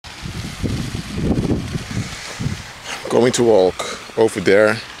going to walk over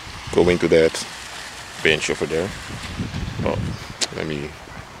there, going to that bench over there. Oh, let me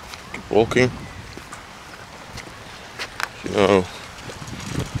keep walking. You know,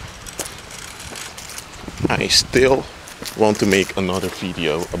 I still want to make another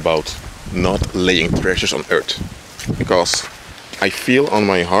video about not laying treasures on earth, because I feel on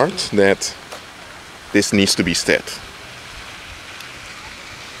my heart that this needs to be said.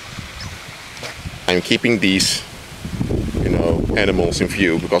 I'm keeping these, animals in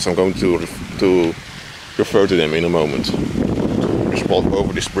view because I'm going to refer to them in a moment. Just walk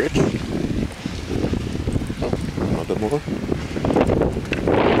over this bridge. Oh, not that more.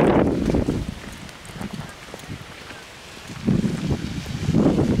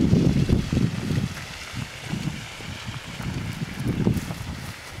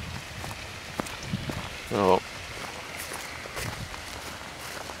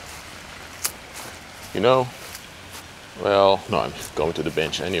 Well, no, I'm going to the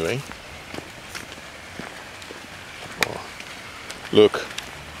bench anyway. Oh, look,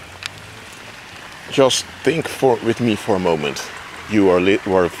 just think with me for a moment. You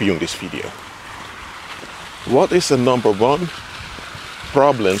are viewing this video. What is the number one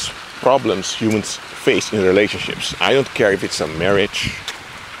problems humans face in relationships? I don't care if it's a marriage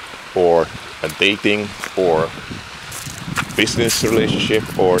or a dating or business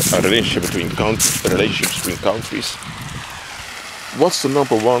relationship or a relationship between countries. What's the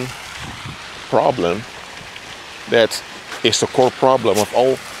number one problem that is the core problem of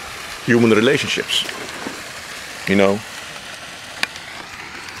all human relationships? The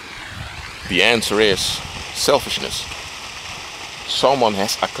answer is selfishness. Someone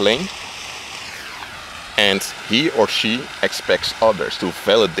has a claim and he or she expects others to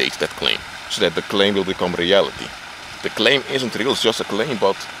validate that claim so that the claim will become reality. The claim isn't real, it's just a claim,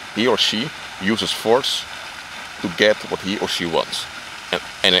 but he or she uses force to get what he or she wants,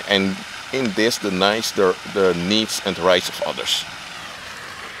 and in this denies the needs and rights of others.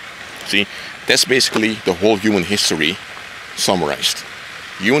 See, that's basically the whole human history summarized.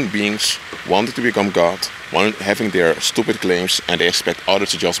 Human beings wanted to become God, having their stupid claims, and they expect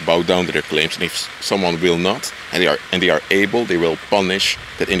others to just bow down to their claims. And if someone will not, and they are able, they will punish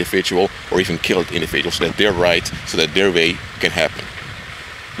that individual or even kill that individual so that they're right, so that their way can happen.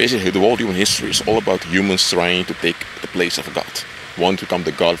 Basically, the whole human history is all about humans trying to take the place of God, wanting to become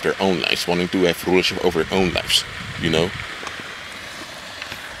the God of their own lives, wanting to have rulership over their own lives,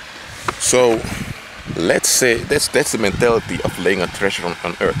 So, let's say that's the mentality of laying a treasure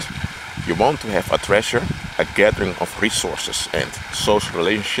on earth. You want to have a treasure, a gathering of resources and social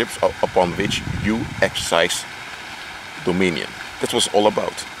relationships upon which you exercise dominion. That's what it's all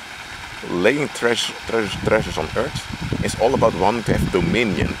about. Laying treasures on earth is all about wanting to have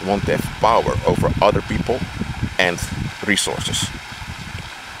dominion, wanting to have power over other people and resources.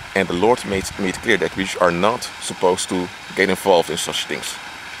 And the Lord made clear that we are not supposed to get involved in such things.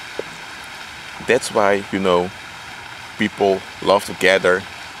 That's why, people love to gather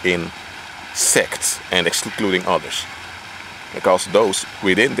in sects and excluding others. Because those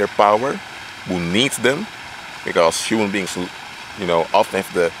within their power who need them, because human beings, often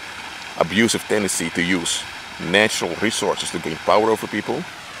have the abusive tendency to use natural resources to gain power over people.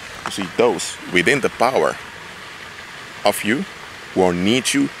 You see, those within the power of you, who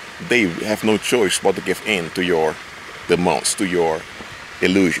need you, they have no choice but to give in to your demands, to your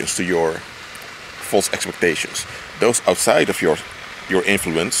illusions, to your false expectations. Those outside of your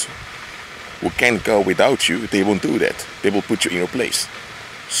influence, who can't go without you, they won't do that. They will put you in your place.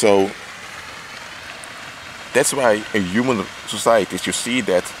 So that's why in human societies you see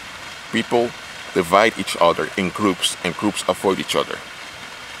that people divide each other in groups, and groups avoid each other.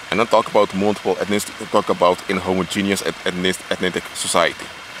 And not talk about multiple ethnicities, talk about inhomogeneous ethnic society.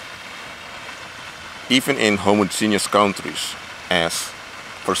 Even in homogeneous countries, as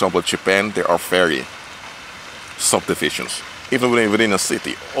for example Japan, there are very subdivisions. Even within a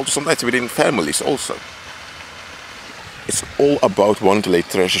city, also sometimes within families also. It's all about wanting to lay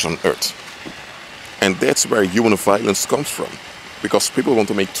treasures on earth. And that's where human violence comes from. Because people want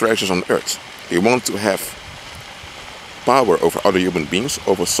to make treasures on earth. They want to have power over other human beings,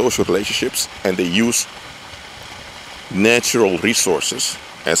 over social relationships, and they use natural resources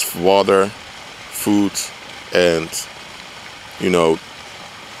as water, food, and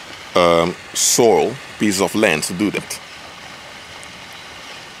soil, pieces of land to do that.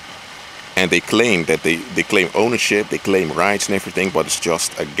 And they claim that they claim ownership, they claim rights and everything, but it's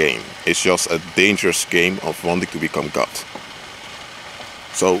just a game. It's just a dangerous game of wanting to become God.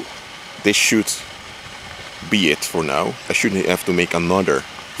 So this should be it for now. I shouldn't have to make another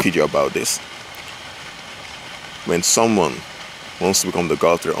video about this. When someone wants to become the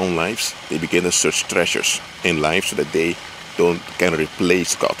God of their own lives, they begin to search treasures in life so that they can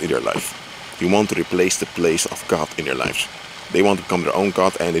replace God in their life. You want to replace the place of God in their lives. They want to become their own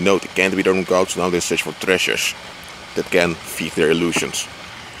God, and they know they can't be their own God, so now they search for treasures that can feed their illusions.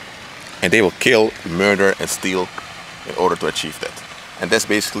 And they will kill, murder, and steal in order to achieve that. And that's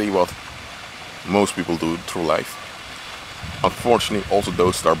basically what most people do through life. Unfortunately, also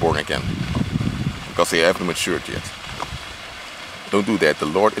those that are born again, because they haven't matured yet. Don't do that. The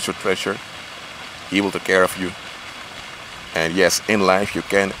Lord is your treasure. He will take care of you. And yes, in life you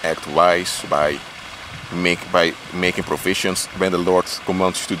can act wise by making provisions when the Lord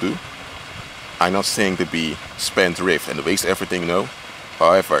commands you to do. I'm not saying to be spendthrift and waste everything, no.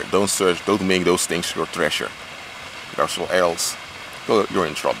 However, don't make those things your treasure, because else you're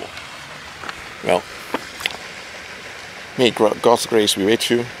in trouble. Well, may God's grace be with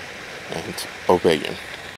you, and obey Him.